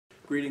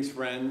Greetings,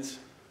 friends.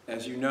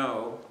 As you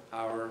know,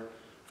 our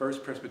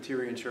First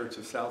Presbyterian Church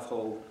of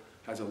Southold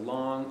has a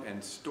long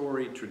and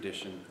storied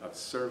tradition of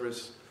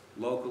service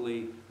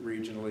locally,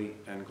 regionally,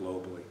 and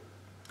globally.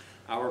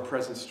 Our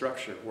present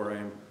structure, where I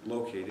am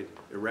located,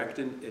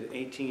 erected in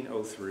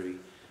 1803,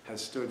 has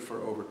stood for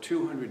over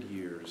 200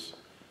 years,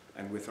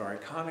 and with our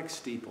iconic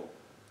steeple,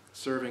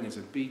 serving as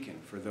a beacon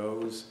for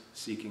those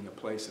seeking a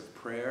place of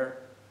prayer,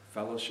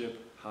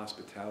 fellowship,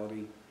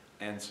 hospitality,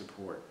 and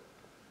support.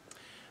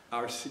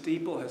 Our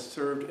steeple has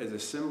served as a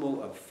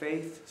symbol of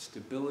faith,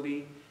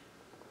 stability,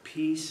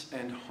 peace,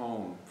 and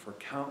home for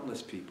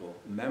countless people,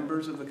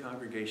 members of the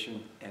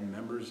congregation and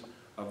members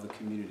of the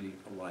community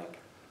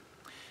alike.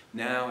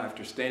 Now,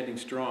 after standing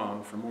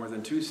strong for more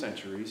than 2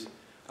 centuries,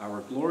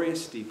 our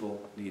glorious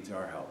steeple needs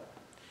our help.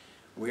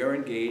 We are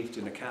engaged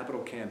in a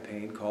capital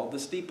campaign called the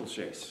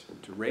Steeplechase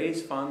to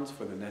raise funds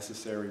for the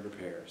necessary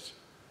repairs.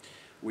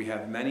 We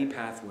have many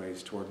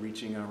pathways toward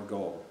reaching our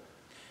goal.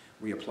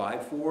 We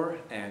applied for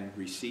and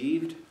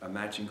received a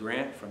matching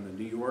grant from the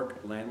New York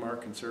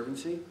Landmark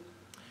Conservancy.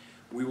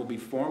 We will be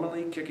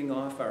formally kicking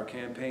off our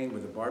campaign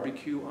with a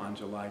barbecue on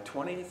July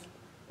 20th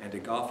and a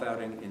golf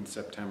outing in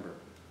September.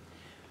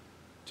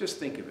 Just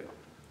think of it,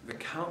 the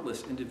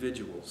countless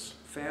individuals,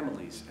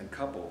 families, and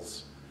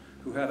couples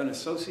who have an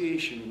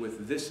association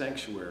with this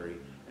sanctuary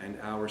and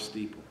our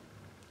steeple.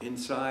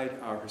 Inside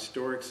our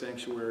historic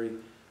sanctuary,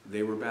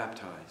 they were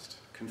baptized,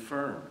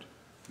 confirmed,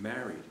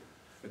 married,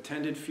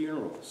 attended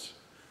funerals,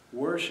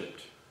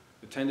 worshiped,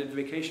 attended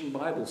vacation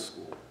Bible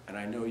school, and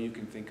I know you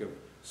can think of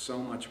so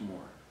much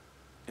more.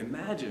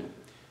 Imagine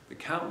the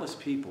countless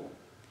people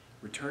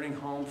returning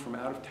home from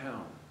out of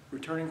town,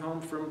 returning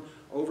home from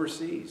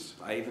overseas.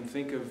 I even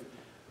think of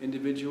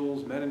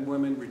individuals, men and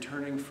women,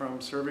 returning from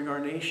serving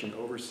our nation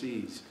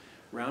overseas,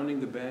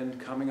 rounding the bend,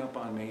 coming up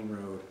on Main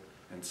Road,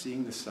 and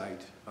seeing the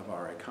sight of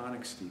our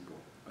iconic steeple,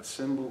 a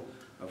symbol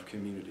of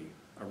community,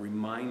 a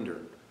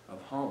reminder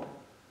of home.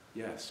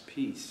 Yes,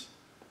 peace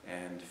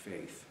and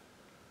faith.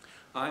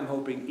 I'm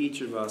hoping each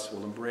of us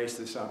will embrace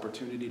this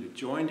opportunity to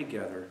join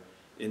together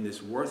in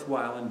this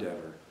worthwhile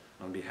endeavor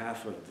on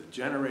behalf of the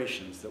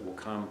generations that will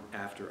come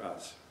after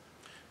us.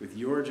 With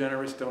your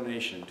generous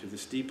donation to the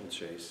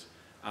Steeplechase,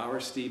 our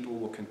steeple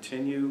will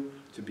continue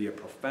to be a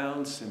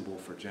profound symbol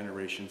for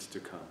generations to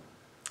come.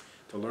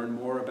 To learn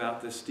more about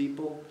this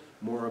steeple,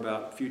 more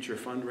about future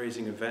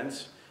fundraising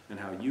events, and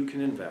how you can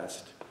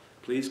invest,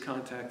 please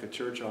contact the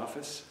church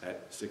office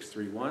at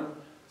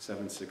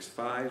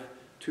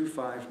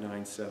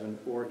 631-765-2597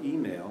 or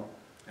email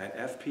at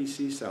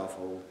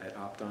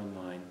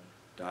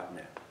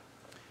fpcsouthold@optonline.net.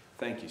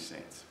 Thank you,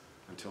 saints.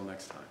 Until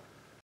next time.